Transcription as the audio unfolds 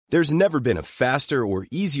There's never been a faster or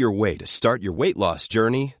easier way to start your weight loss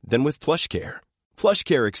journey than with PlushCare.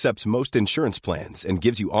 PlushCare accepts most insurance plans and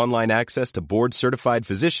gives you online access to board-certified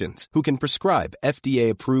physicians who can prescribe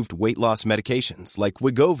FDA-approved weight loss medications like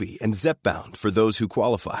Wegovy and Zepbound for those who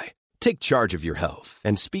qualify. Take charge of your health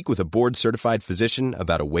and speak with a board-certified physician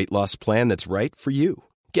about a weight loss plan that's right for you.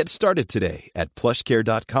 Get started today at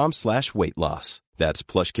plushcare.com/weight loss. That's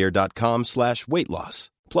plushcare.com/weight loss.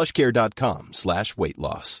 plushcare.com/weight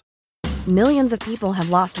loss. Millions of people have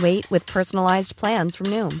lost weight with personalized plans from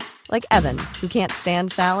Noom. Like Evan, who can't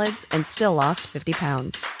stand salads and still lost 50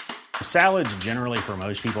 pounds. Salads generally for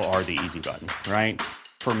most people are the easy button, right?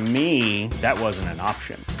 For me, that wasn't an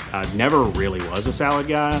option. I never really was a salad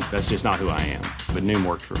guy. That's just not who I am. But Noom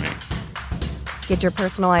worked for me. Get your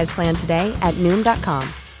personalized plan today at Noom.com.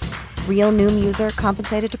 Real Noom user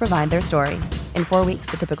compensated to provide their story. In 4 weeks,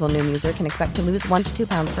 the typical Noom user can expect to lose 1 to 2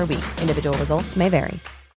 pounds per week. Individual results may vary.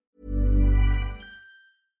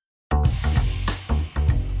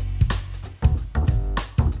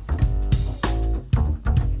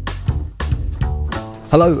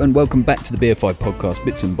 Hello and welcome back to the BFI podcast,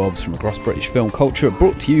 bits and bobs from across British film culture,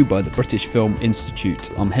 brought to you by the British Film Institute.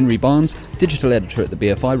 I'm Henry Barnes, digital editor at the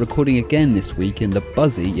BFI, recording again this week in the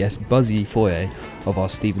buzzy foyer of our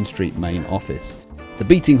Stephen Street main office. The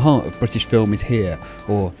beating heart of British film is here,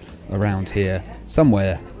 or around here,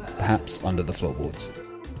 somewhere, perhaps under the floorboards.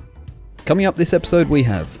 Coming up this episode we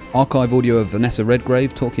have archive audio of Vanessa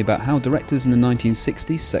Redgrave talking about how directors in the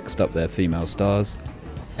 1960s sexed up their female stars,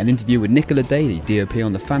 an interview with Nicola Daly, DOP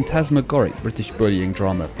on the phantasmagoric British bullying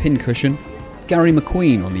drama Pincushion, Gary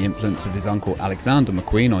McQueen on the influence of his uncle Alexander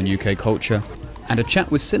McQueen on UK culture, and a chat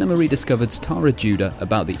with cinema rediscovered's Tara Judah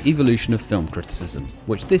about the evolution of film criticism,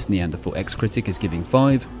 which this Neanderthal ex-critic is giving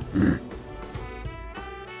 5.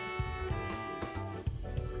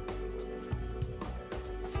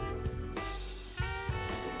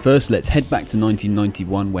 First, let's head back to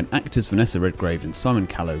 1991 when actors Vanessa Redgrave and Simon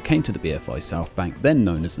Callow came to the BFI South Bank, then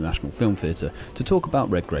known as the National Film Theatre, to talk about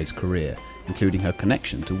Redgrave's career, including her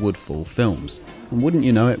connection to Woodfall Films. And wouldn't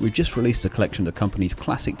you know it, we've just released a collection of the company's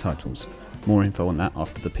classic titles. More info on that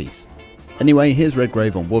after the piece. Anyway, here's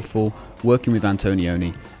Redgrave on Woodfall, working with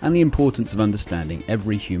Antonioni, and the importance of understanding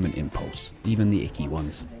every human impulse, even the icky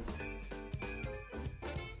ones.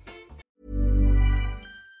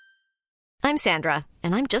 I'm Sandra,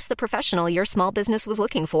 and I'm just the professional your small business was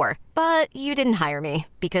looking for. But you didn't hire me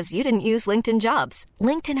because you didn't use LinkedIn Jobs.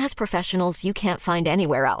 LinkedIn has professionals you can't find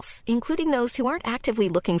anywhere else, including those who aren't actively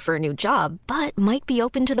looking for a new job, but might be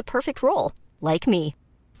open to the perfect role, like me.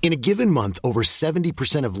 In a given month, over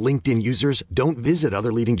 70% of LinkedIn users don't visit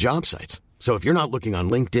other leading job sites. So if you're not looking on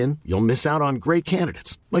LinkedIn, you'll miss out on great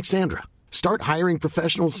candidates, like Sandra. Start hiring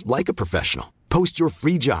professionals like a professional. Post your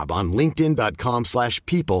free job on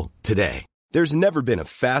linkedin.com/people today. There's never been a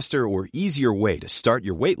faster or easier way to start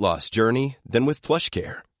your weight loss journey than with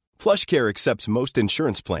PlushCare. PlushCare accepts most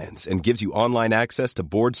insurance plans and gives you online access to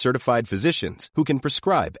board-certified physicians who can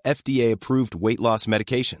prescribe FDA-approved weight loss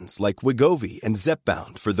medications like Wegovy and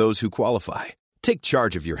Zepbound for those who qualify. Take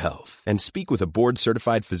charge of your health and speak with a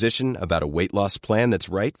board-certified physician about a weight loss plan that's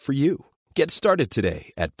right for you. Get started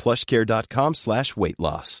today at plushcare.com/weight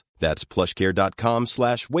loss. That's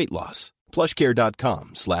plushcare.com/weight loss.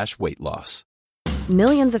 plushcare.com/weight loss.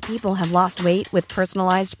 Millions of people have lost weight with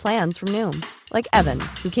personalized plans from Noom. Like Evan,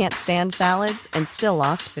 who can't stand salads and still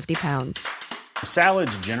lost 50 pounds.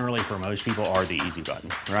 Salads generally for most people are the easy button,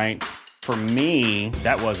 right? For me,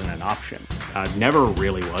 that wasn't an option. I never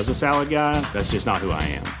really was a salad guy. That's just not who I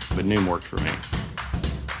am. But Noom worked for me.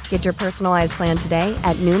 Get your personalized plan today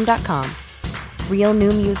at Noom.com. Real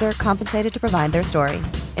Noom user compensated to provide their story.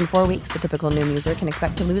 In 4 weeks, the typical Noom user can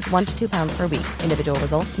expect to lose 1 to 2 pounds per week. Individual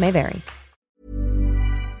results may vary.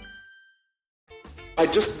 I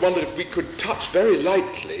just wondered if we could touch very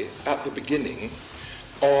lightly at the beginning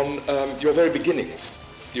on your very beginnings,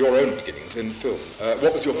 your own beginnings in film.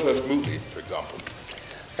 What was your first movie, for example?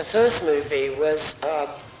 The first movie was a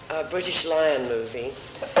British Lion movie.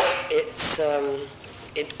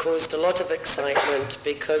 It caused a lot of excitement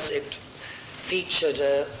because it featured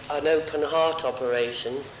an open heart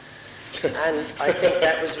operation, and I think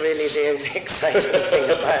that was really the only exciting thing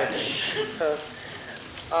about it.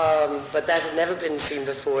 But that had never been seen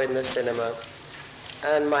before in the cinema.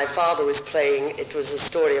 And my father was playing, it was a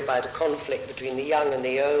story about a conflict between the young and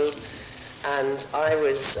the old, and I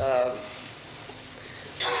was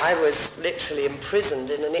literally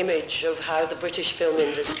imprisoned in an image of how the British film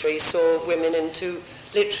industry saw women in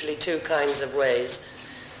literally two kinds of ways.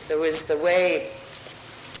 There was the way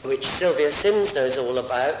which Sylvia Sims knows all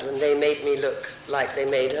about, when they made me look like they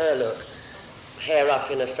made her look, hair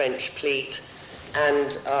up in a French pleat,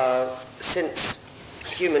 and since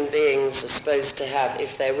human beings are supposed to have,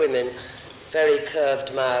 if they're women, very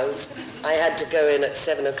curved mouths, I had to go in at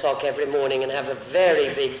 7 o'clock every morning and have a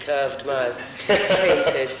very big curved mouth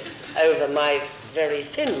painted over my very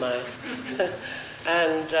thin mouth.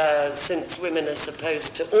 And since women are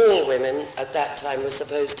supposed to, all women at that time were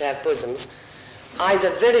supposed to have bosoms, either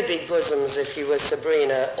very big bosoms if you were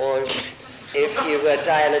Sabrina or if you were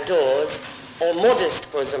Diana Dawes, or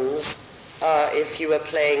modest bosoms if you were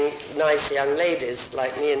playing nice young ladies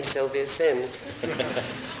like me and Sylvia Sims.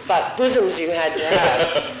 But bosoms you had to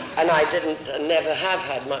have, and I never have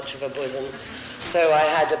had much of a bosom. So I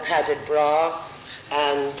had a padded bra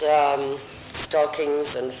and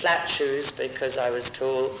stockings and flat shoes because I was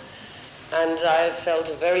tall. And I felt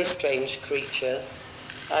a very strange creature.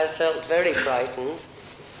 I felt very frightened,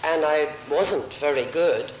 and I wasn't very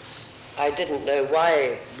good. I didn't know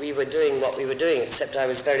why we were doing what we were doing, except I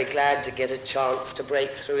was very glad to get a chance to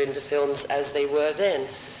break through into films as they were then.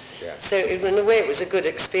 Yeah. So in a way it was a good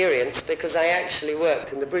experience, because I actually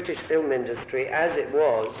worked in the British film industry as it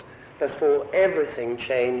was before everything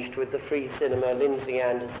changed with the free cinema, Lindsay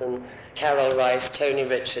Anderson, Carol Rice, Tony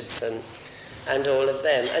Richardson, and all of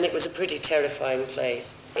them. And it was a pretty terrifying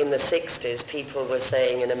place. In the 60s, people were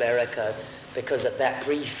saying in America, because at that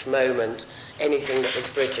brief moment, anything that was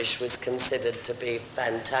British was considered to be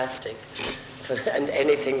fantastic, and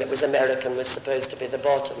anything that was American was supposed to be the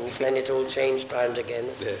bottoms. Then it all changed round again,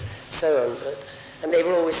 yes. So on. And they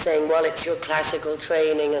were always saying, well, it's your classical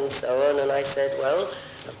training and so on. And I said, well,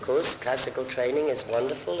 of course, classical training is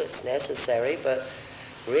wonderful, it's necessary, but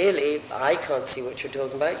really, I can't see what you're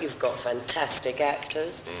talking about. You've got fantastic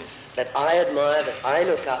actors that I admire, that I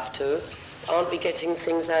look up to. Aren't we getting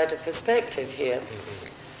things out of perspective here?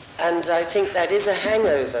 And I think that is a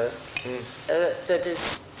hangover. That is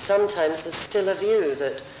sometimes there's still a view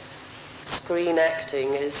that screen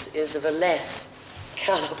acting is of a less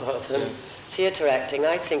caliber than theatre acting.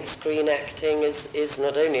 I think screen acting is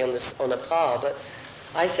not only on a par, but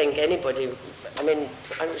I think anybody, I mean,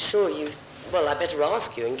 I'm sure well, I better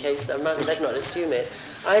ask you in case I better not assume it.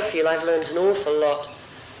 I feel I've learned an awful lot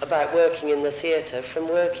about working in the theatre from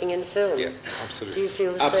working in films. Yes, absolutely. Do you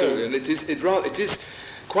feel the same? Absolutely, and it is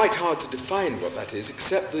quite hard to define what that is,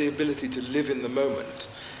 except the ability to live in the moment,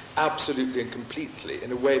 absolutely and completely,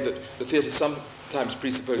 in a way that the theatre sometimes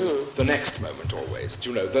presupposes the next moment always, do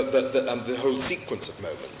you know, and the whole sequence of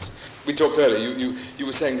moments. We talked earlier, you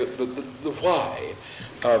were saying that the why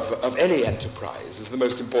of any enterprise is the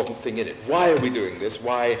most important thing in it. Why are we doing this?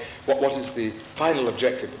 Why? What is the final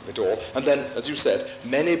objective of it all? And then, as you said,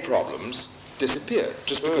 many problems disappear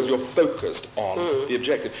just because you're focused on the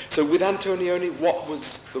objective. So with Antonioni, what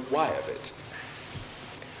was the why of it?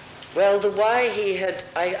 Well, the why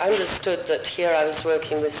I understood that here I was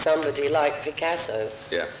working with somebody like Picasso,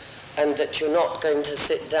 and that you're not going to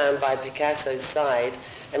sit down by Picasso's side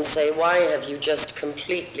and say, why have you just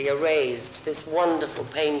completely erased this wonderful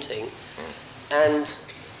painting? And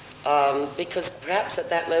because perhaps at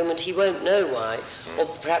that moment he won't know why, or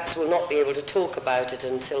perhaps will not be able to talk about it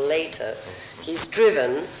until later. He's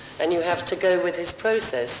driven, and you have to go with his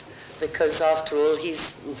process, because after all,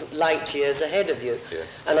 he's light years ahead of you. Yeah.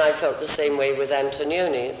 And I felt the same way with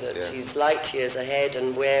Antonioni, that he's light years ahead,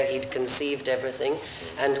 and where he'd conceived everything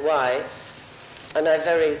and why. And I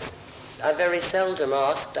very seldom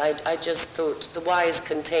asked. I just thought the why is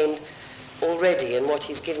contained already in what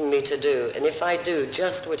he's given me to do. And if I do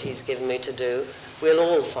just what he's given me to do, we'll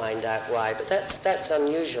all find out why. But that's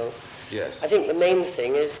unusual. Yes. I think the main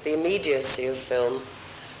thing is the immediacy of film,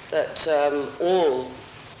 that all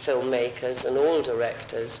filmmakers and all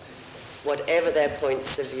directors, whatever their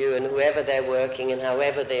points of view and whoever they're working and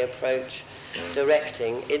however they approach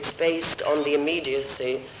directing, it's based on the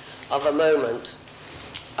immediacy of a moment,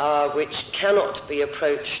 which cannot be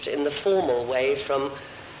approached in the formal way from,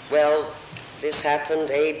 well, this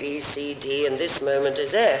happened, A, B, C, D, and this moment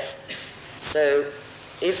is F. So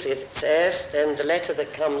if it's F, then the letter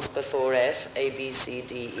that comes before F, A, B, C,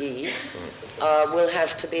 D, E, will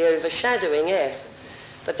have to be overshadowing F.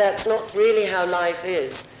 But that's not really how life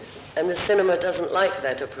is. And the cinema doesn't like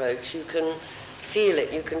that approach. You can feel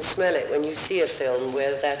it, you can smell it when you see a film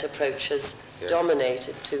where that approach has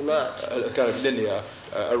dominated too much. A kind of linear,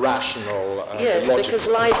 irrational, yes, logical. Because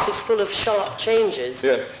life is full of sharp changes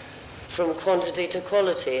from quantity to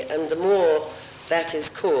quality, and the more that is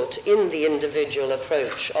caught in the individual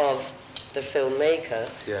approach of the filmmaker,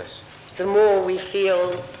 the more we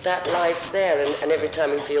feel that life's there. And every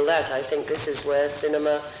time we feel that, I think this is where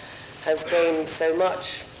cinema has gained so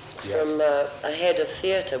much from a head of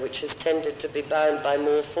theatre, which has tended to be bound by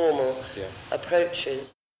more formal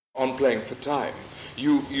approaches. On Playing for Time,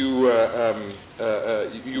 you all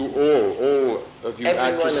of you Every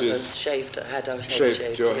actresses one of us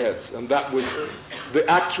shaved your heads, and that was the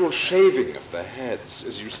actual shaving of the heads,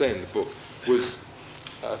 as you say in the book, was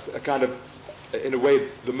a kind of, in a way,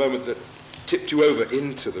 the moment that tipped you over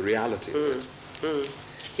into the reality of it.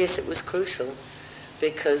 Yes, it was crucial,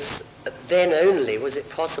 because then only was it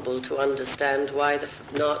possible to understand why the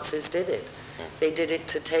Nazis did it. They did it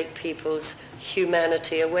to take people's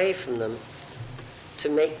humanity away from them, to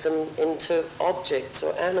make them into objects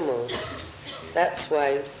or animals. That's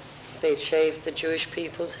why they shaved the Jewish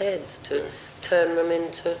people's heads, to turn them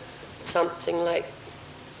into something like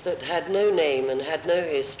that had no name and had no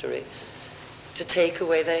history, to take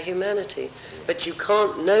away their humanity. But you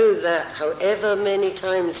can't know that however many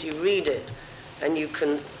times you read it, and you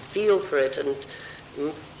can feel for it. And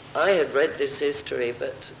I had read this history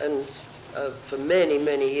for many,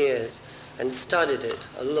 many years and studied it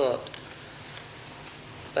a lot.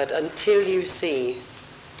 But until you see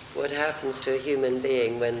what happens to a human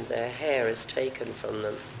being when their hair is taken from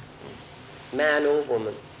them, man or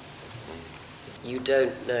woman, you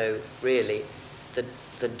don't know really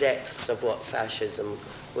the depths of what fascism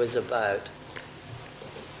was about.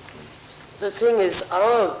 The thing is,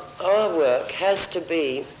 our work has to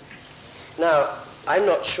be, now, I'm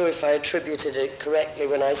not sure if I attributed it correctly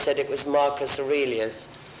when I said it was Marcus Aurelius,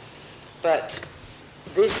 but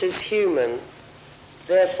this is human,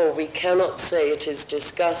 therefore we cannot say it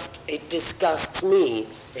disgusts me.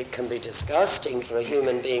 It can be disgusting for a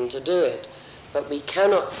human being to do it, but we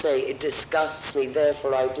cannot say it disgusts me,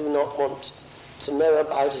 therefore I do not want to know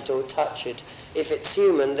about it or touch it. If it's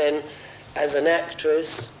human, then as an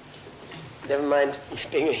actress, never mind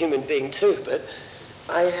being a human being too, but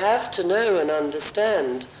I have to know and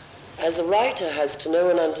understand, as a writer has to know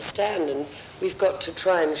and understand, and we've got to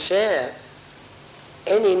try and share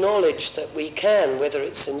any knowledge that we can, whether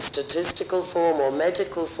it's in statistical form or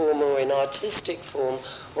medical form or in artistic form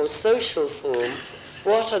or social form.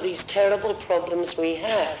 What are these terrible problems we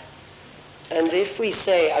have? And if we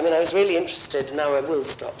say, I was really interested, now I will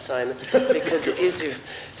stop, Simon, because it is you,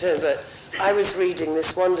 but I was reading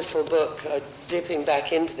this wonderful book, dipping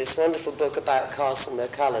back into this wonderful book about Castle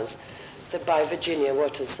McCullers, by Virginia,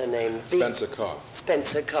 what was her name? Spencer Carr.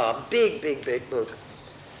 Spencer Carr, big book.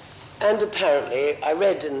 And apparently, I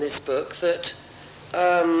read in this book that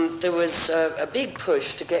there was a big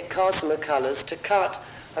push to get Castle McCullers to cut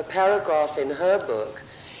a paragraph in her book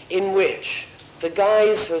in which the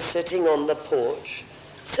guys who are sitting on the porch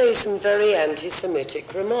say some very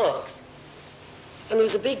anti-Semitic remarks. And there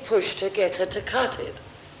was a big push to get her to cut it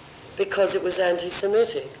because it was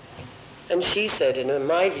anti-Semitic. And she said, in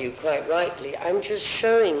my view, quite rightly, I'm just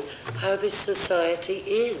showing how this society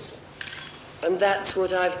is. And that's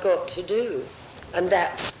what I've got to do. And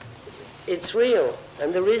it's real.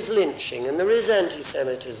 And there is lynching, and there is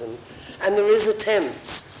anti-Semitism, and there is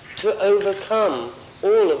attempts to overcome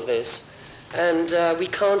all of this. And we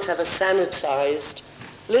can't have a sanitized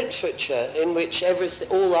literature in which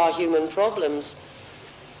all our human problems,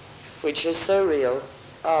 which are so real,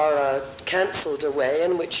 are cancelled away,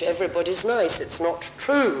 in which everybody's nice. It's not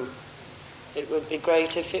true. It would be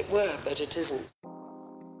great if it were, but it isn't.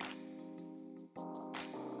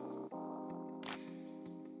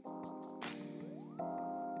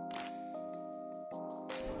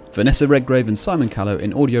 Vanessa Redgrave and Simon Callow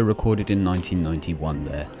in audio recorded in 1991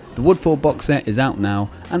 there. The Woodfall box set is out now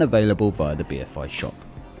and available via the BFI shop.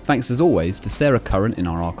 Thanks as always to Sarah Curran in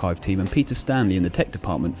our archive team and Peter Stanley in the tech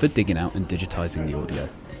department for digging out and digitising the audio.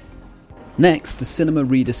 Next, to Cinema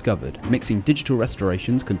Rediscovered, mixing digital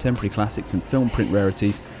restorations, contemporary classics and film print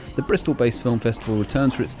rarities. The Bristol-based film festival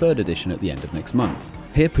returns for its third edition at the end of next month.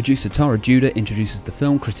 Here, producer Tara Judah introduces the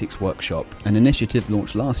Film Critics Workshop, an initiative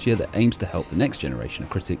launched last year that aims to help the next generation of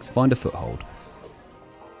critics find a foothold.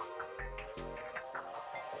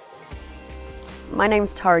 My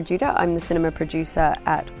name's Tara Judah. I'm the cinema producer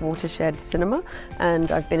at Watershed Cinema,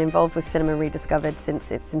 and I've been involved with Cinema Rediscovered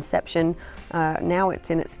since its inception. Now it's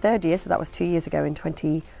in its third year, so that was 2 years ago in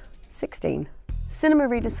 2016. Cinema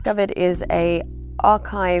Rediscovered is a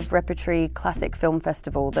archive repertory classic film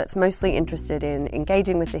festival that's mostly interested in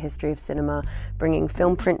engaging with the history of cinema, bringing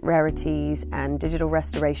film print rarities and digital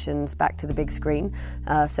restorations back to the big screen.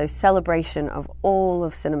 So celebration of all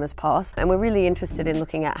of cinema's past. And we're really interested in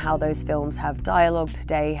looking at how those films have dialogue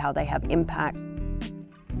today, how they have impact.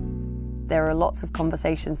 there are lots of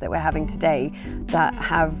conversations that we're having today that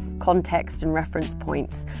have context and reference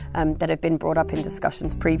points that have been brought up in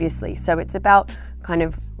discussions previously. So it's about kind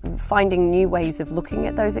of finding new ways of looking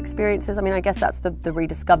at those experiences. I mean, I guess that's the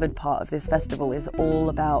rediscovered part of this festival, is all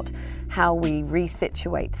about how we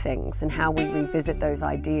resituate things and how we revisit those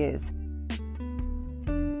ideas.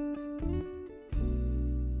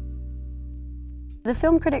 The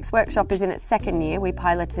Film Critics Workshop is in its second year. We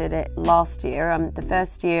piloted it last year. The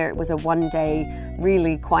first year it was a one-day,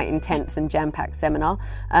 really quite intense and jam-packed seminar.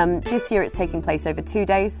 This year it's taking place over 2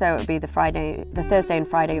 days, so it'll be the Thursday and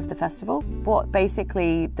Friday of the festival. What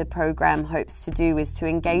basically the programme hopes to do is to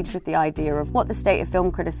engage with the idea of what the state of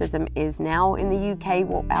film criticism is now in the UK,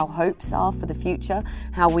 what our hopes are for the future,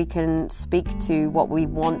 how we can speak to what we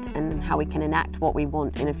want and how we can enact what we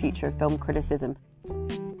want in a future of film criticism.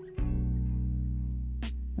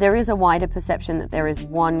 There is a wider perception that there is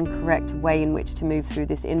one correct way in which to move through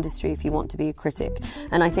this industry if you want to be a critic.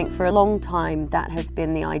 And I think for a long time that has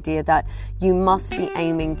been the idea that you must be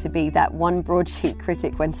aiming to be that one broadsheet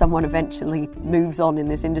critic when someone eventually moves on in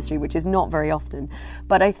this industry, which is not very often.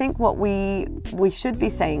 But I think what we should be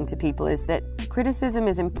saying to people is that criticism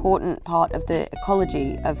is an important part of the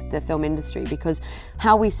ecology of the film industry, because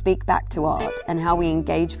how we speak back to art and how we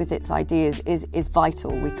engage with its ideas is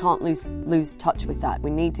vital. We can't lose touch with that. We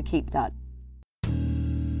need to keep that.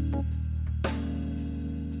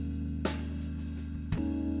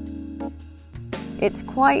 It's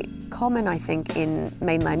quite common, I think, in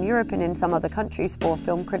mainland Europe and in some other countries for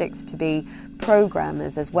film critics to be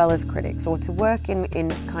programmers as well as critics, or to work in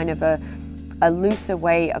kind of a looser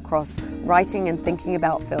way across writing and thinking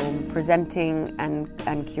about film, presenting and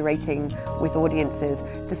curating with audiences,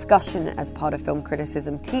 discussion as part of film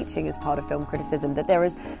criticism, teaching as part of film criticism, that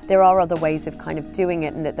there are other ways of kind of doing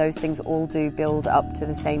it, and that those things all do build up to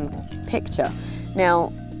the same picture.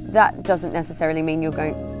 Now, that doesn't necessarily mean you're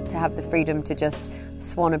going to have the freedom to just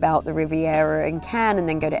swan about the Riviera in Cannes and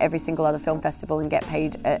then go to every single other film festival and get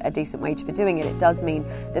paid a decent wage for doing it. It does mean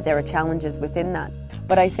that there are challenges within that.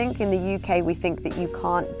 But I think in the UK we think that you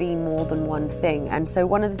can't be more than one thing. And so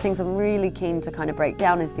one of the things I'm really keen to kind of break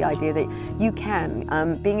down is the idea that you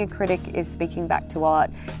can. Being a critic is speaking back to art,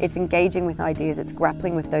 it's engaging with ideas, it's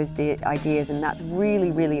grappling with those ideas, and that's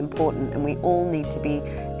really, really important, and we all need to be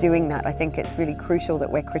doing that. I think it's really crucial that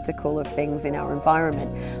we're critical of things in our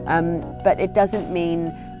environment. But it doesn't mean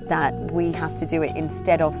that we have to do it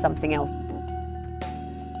instead of something else.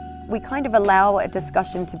 We kind of allow a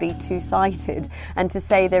discussion to be two-sided and to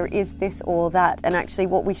say there is this or that, and actually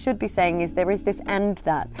what we should be saying is there is this and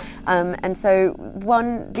that. And so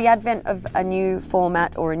the advent of a new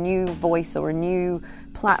format or a new voice or a new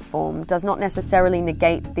platform does not necessarily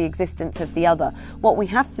negate the existence of the other. What we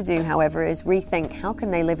have to do, however, is rethink how can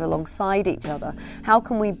they live alongside each other? How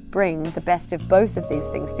can we bring the best of both of these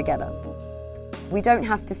things together? We don't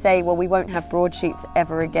have to say, well, we won't have broadsheets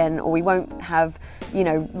ever again, or we won't have,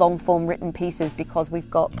 long-form written pieces because we've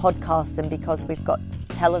got podcasts and because we've got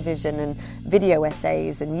television and video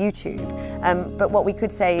essays and YouTube. But what we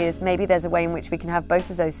could say is maybe there's a way in which we can have both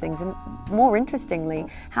of those things. And more interestingly,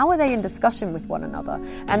 how are they in discussion with one another?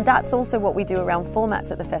 And that's also what we do around formats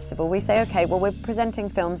at the festival. We say, okay, well, we're presenting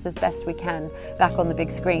films as best we can back on the big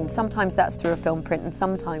screen. Sometimes that's through a film print and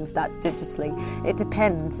sometimes that's digitally. It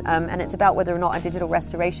depends. And it's about whether or not a digital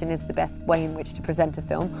restoration is the best way in which to present a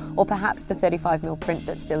film, or perhaps the 35mm print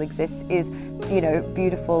that still exists is,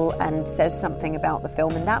 beautiful and says something about the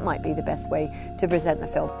film, and that might be the best way to present the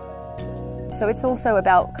film. So it's also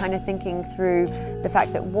about kind of thinking through the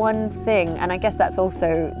fact that one thing, and I guess that's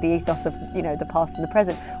also the ethos of, the past and the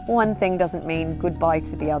present, one thing doesn't mean goodbye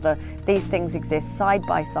to the other. These things exist side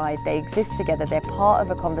by side, they exist together, they're part of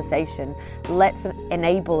a conversation. Let's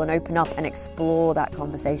enable and open up and explore that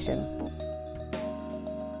conversation.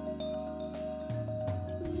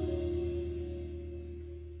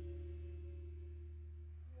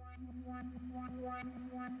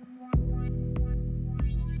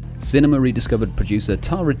 Cinema Rediscovered producer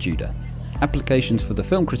Tara Judah. Applications for the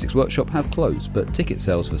Film Critics Workshop have closed, but ticket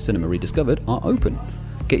sales for Cinema Rediscovered are open.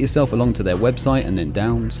 Get yourself along to their website and then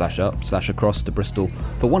down/up/across to Bristol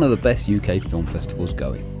for one of the best UK film festivals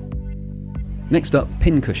going. Next up,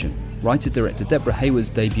 Pincushion. Writer-director Deborah Hayward's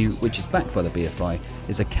debut, which is backed by the BFI,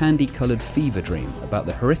 is a candy-coloured fever dream about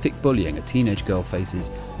the horrific bullying a teenage girl faces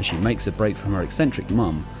as she makes a break from her eccentric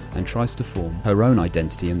mum and tries to form her own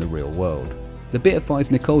identity in the real world. The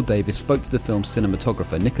BFI's Nicole Davis spoke to the film's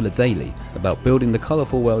cinematographer Nicola Daly about building the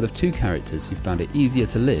colourful world of two characters who found it easier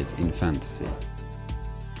to live in fantasy.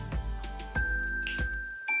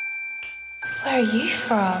 Where are you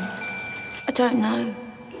from? I don't know.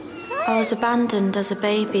 I was abandoned as a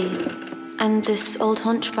baby. And this old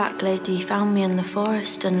hunchback lady found me in the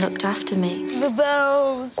forest and looked after me. The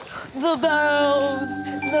bells! The bells!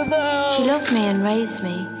 The bells! She loved me and raised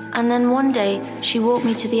me. And then one day, she walked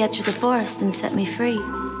me to the edge of the forest and set me free.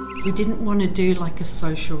 We didn't want to do like a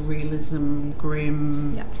social realism,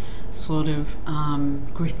 grim, sort of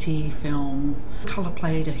gritty film. Colour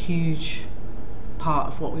played a huge part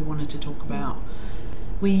of what we wanted to talk about.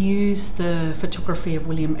 We used the photography of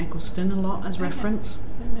William Eggleston a lot as reference.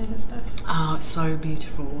 I don't know his stuff. Oh, it's so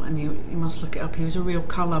beautiful, and you must look it up. He was a real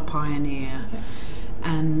colour pioneer,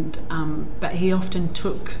 and but he often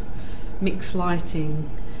took mixed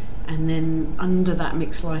lighting, and then under that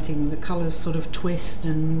mixed lighting, the colours sort of twist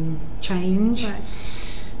and change.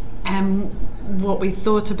 Right. And what we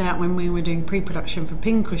thought about when we were doing pre-production for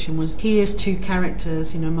Pincushion was here's two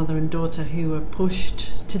characters, mother and daughter, who were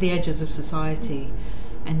pushed to the edges of society.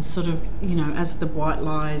 And sort of, as the white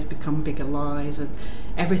lies become bigger lies, and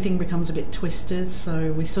everything becomes a bit twisted,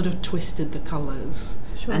 so we sort of twisted the colours.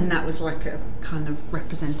 Sure. And that was like a kind of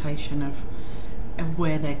representation of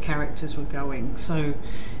where their characters were going. So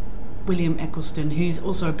William Eggleston, who's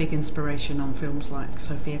also a big inspiration on films like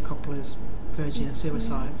Sofia Coppola's Virgin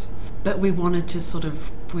Suicides. But we wanted to sort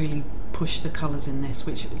of really push the colours in this,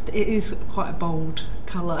 which it is quite a bold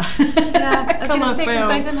colour. Yeah, I was going to say, because film.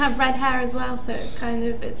 both of them have red hair as well, so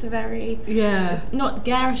it's a very... Yeah. Not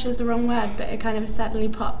garish is the wrong word, but it kind of suddenly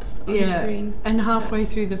pops on the screen. And halfway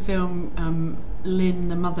through the film, Lynn,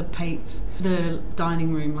 the mother, paints the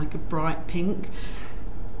dining room like a bright pink,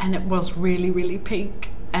 and it was really, really pink.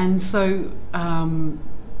 And so...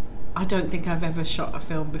 I don't think I've ever shot a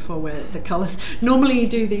film before where the colours... Normally you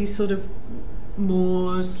do these sort of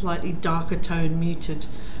more slightly darker tone, muted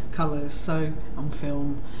colours, so on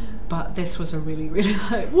film. But this was a really, really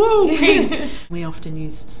like, whoa, pink! We often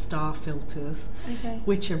used star filters,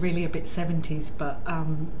 which are really a bit 70s, but...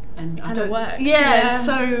 and I don't work. Yeah,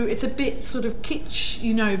 so it's a bit sort of kitsch,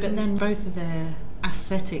 but then both of their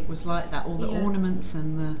aesthetic was like that, all the ornaments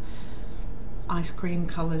and the... ice cream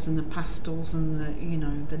colours and the pastels and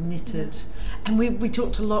the knitted. And we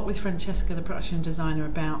talked a lot with Francesca, the production designer,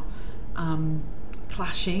 about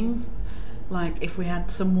clashing. Like if we had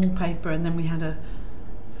some wallpaper and then we had a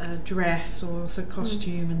dress or a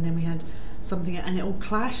costume and then we had something and it all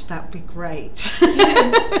clashed, that would be great.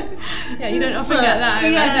 Yeah, you don't often get that, I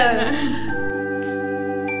imagine.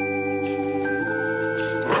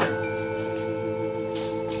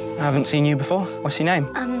 I haven't seen you before. What's your name?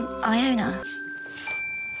 Iona.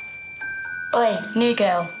 Oi, new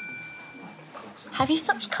girl. Have you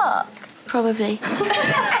sucked cock? Probably.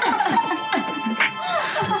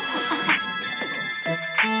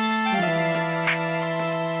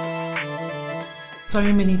 So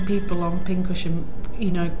many people on Pincushion,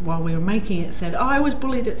 while we were making it, said, I was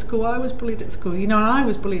bullied at school, I was bullied at school, and I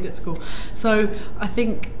was bullied at school. So I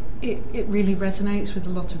think it really resonates with a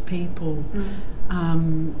lot of people.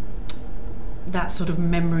 That sort of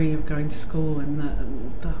memory of going to school and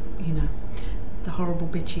the horrible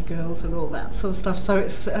bitchy girls and all that sort of stuff. So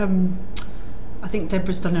it's I think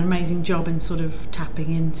Deborah's done an amazing job in sort of tapping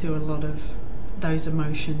into a lot of those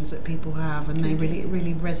emotions that people have, and it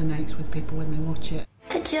really resonates with people when they watch it.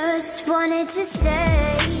 I just wanted to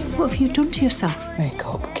say... What have you done to yourself?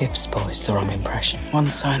 Makeup gives boys the wrong impression. One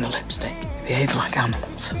sign of lipstick, they behave like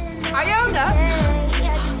animals. Iona!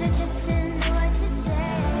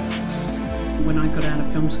 When I got out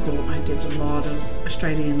of film school, I did a lot of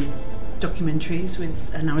Australian documentaries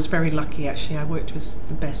and I was very lucky actually. I worked with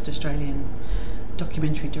the best Australian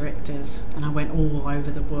documentary directors, and I went all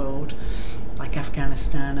over the world, like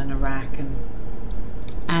Afghanistan and Iraq,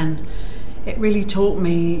 and it really taught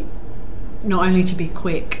me not only to be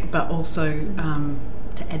quick, but also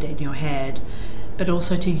to edit in your head, but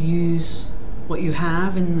also to use what you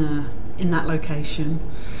have in that location,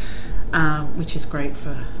 which is great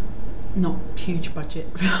for not huge budget.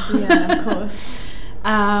 Yeah, of course.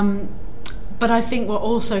 But I think what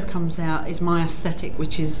also comes out is my aesthetic,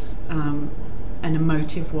 which is an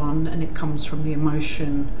emotive one, and it comes from the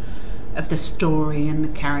emotion of the story and the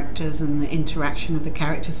characters and the interaction of the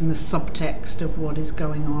characters and the subtext of what is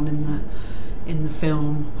going on in the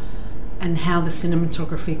film, and how the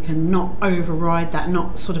cinematography can not override that,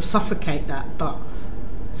 not sort of suffocate that, but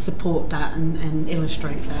support that and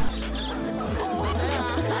illustrate that.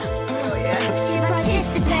 To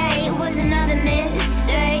participate was another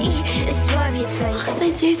mistake. Swerve your fate. How do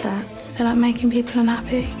they do that? They're like making people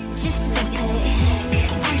unhappy. Just stop it.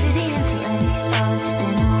 Under the influence of the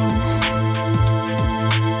norm.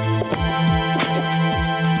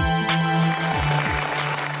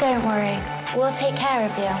 Don't worry, we'll take care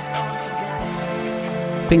of you.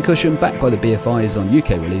 Pincushion, backed by the BFI, is on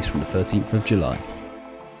UK release from the 13th of July.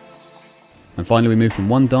 And finally we move from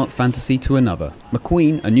one dark fantasy to another.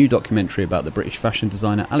 McQueen, a new documentary about the British fashion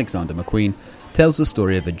designer Alexander McQueen, tells the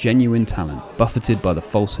story of a genuine talent buffeted by the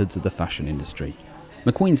falsehoods of the fashion industry.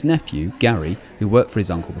 McQueen's nephew, Gary, who worked for his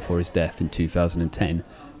uncle before his death in 2010,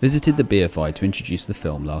 visited the BFI to introduce the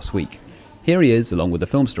film last week. Here he is, along with the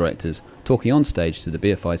film's directors, talking on stage to the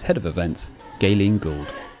BFI's head of events, Gayleen Gould.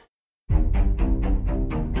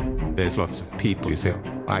 There's lots of people who say,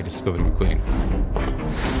 I discovered McQueen.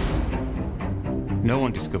 No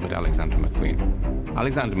one discovered Alexander McQueen.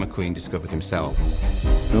 Alexander McQueen discovered himself.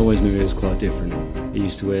 I always knew he was quite different. He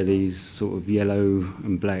used to wear these sort of yellow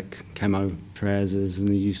and black camo trousers, and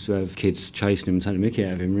he used to have kids chasing him and taking the mickey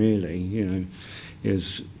out of him, really. You know, he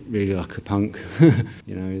was really like a punk.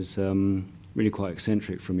 You know, he was really quite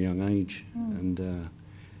eccentric from a young age. And,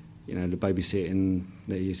 you know, the babysitting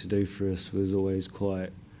that he used to do for us was always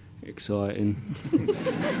quite exciting.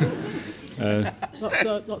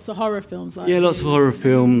 Lots of horror films. Like lots of horror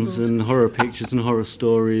films and horror pictures and horror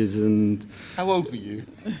stories. And how old were you?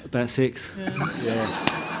 About 6.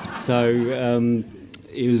 Yeah. So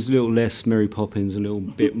he was a little less Mary Poppins, a little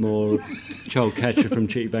bit more Child Catcher from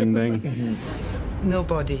Chitty Bang Bang.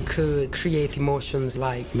 Nobody could create emotions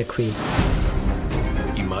like McQueen.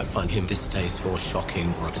 You might find him distasteful,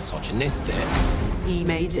 shocking, or misogynistic. He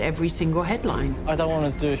made every single headline. I don't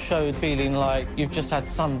want to do a show feeling like you've just had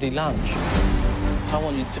Sunday lunch. I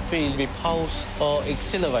want you to feel repulsed or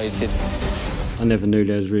exhilarated. I never knew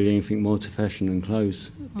there was really anything more to fashion than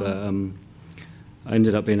clothes, but I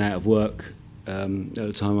ended up being out of work. At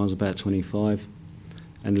the time I was about 25,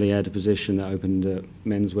 and Lee had a position that opened at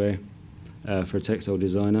menswear for a textile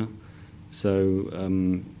designer.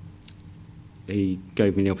 So he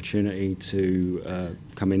gave me the opportunity to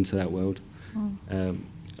come into that world. And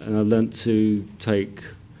I learnt to take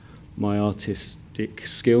my artistic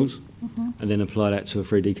skills and then apply that to a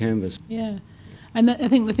 3D canvas. Yeah, and I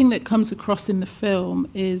think the thing that comes across in the film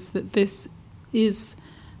is that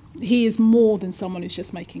he is more than someone who's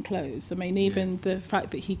just making clothes. I mean, even the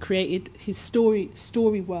fact that he created his story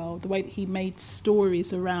world, the way that he made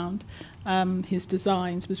stories around his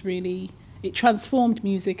designs was really, it transformed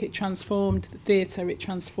music, it transformed theatre, it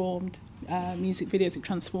transformed music videos, it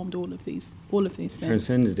transformed all of these things.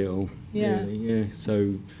 Transcended it all. Yeah. Really, yeah.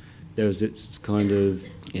 So there was this kind of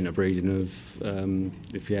interbreeding of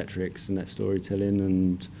the theatrics and that storytelling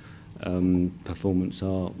and performance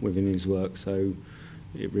art within his work. So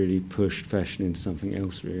it really pushed fashion into something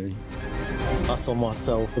else, really. I saw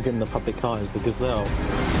myself within the public eye as the gazelle,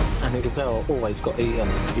 and the gazelle always got eaten.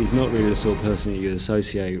 He's not really the sort of person that you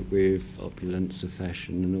associate with opulence of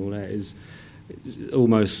fashion and all that. It's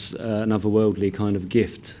almost an otherworldly kind of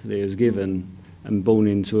gift that he was given and born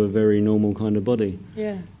into a very normal kind of body.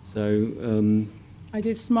 Yeah. So I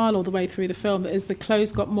did smile all the way through the film that as the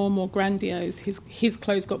clothes got more and more grandiose, his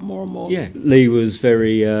clothes got more and more. Yeah, Lee was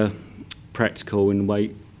very practical in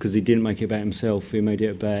weight because he didn't make it about himself. He made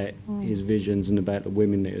it about his visions and about the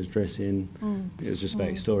women that he was dressing. It was just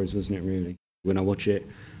about his stories, wasn't it? Really. When I watch it,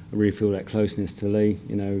 I really feel that closeness to Lee,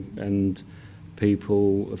 you know. And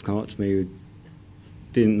people have come up to me who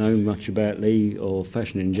didn't know much about Lee or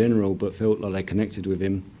fashion in general, but felt like they connected with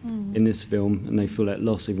him in this film, and they feel that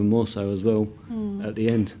loss even more so as well at the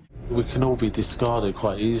end. We can all be discarded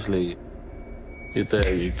quite easily. You're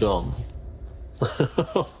there, you're gone.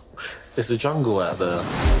 It's a jungle out there.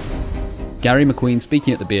 Gary McQueen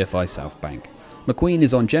speaking at the BFI South Bank. McQueen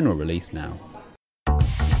is on general release now.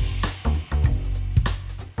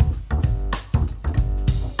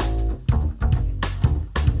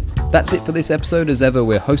 That's it for this episode. As ever,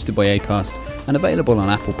 we're hosted by Acast and available on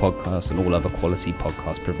Apple Podcasts and all other quality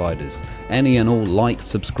podcast providers. Any and all likes,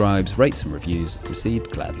 subscribes, rates and reviews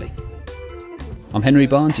received gladly. I'm Henry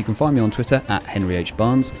Barnes. You can find me on Twitter at Henry H.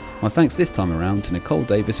 Barnes. My thanks this time around to Nicole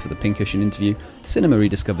Davis for the Pincushion interview, Cinema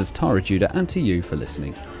Rediscover's Tara Judah, and to you for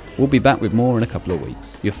listening. We'll be back with more in a couple of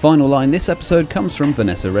weeks. Your final line this episode comes from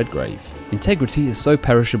Vanessa Redgrave. Integrity is so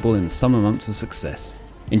perishable in the summer months of success.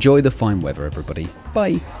 Enjoy the fine weather, everybody.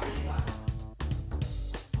 Bye.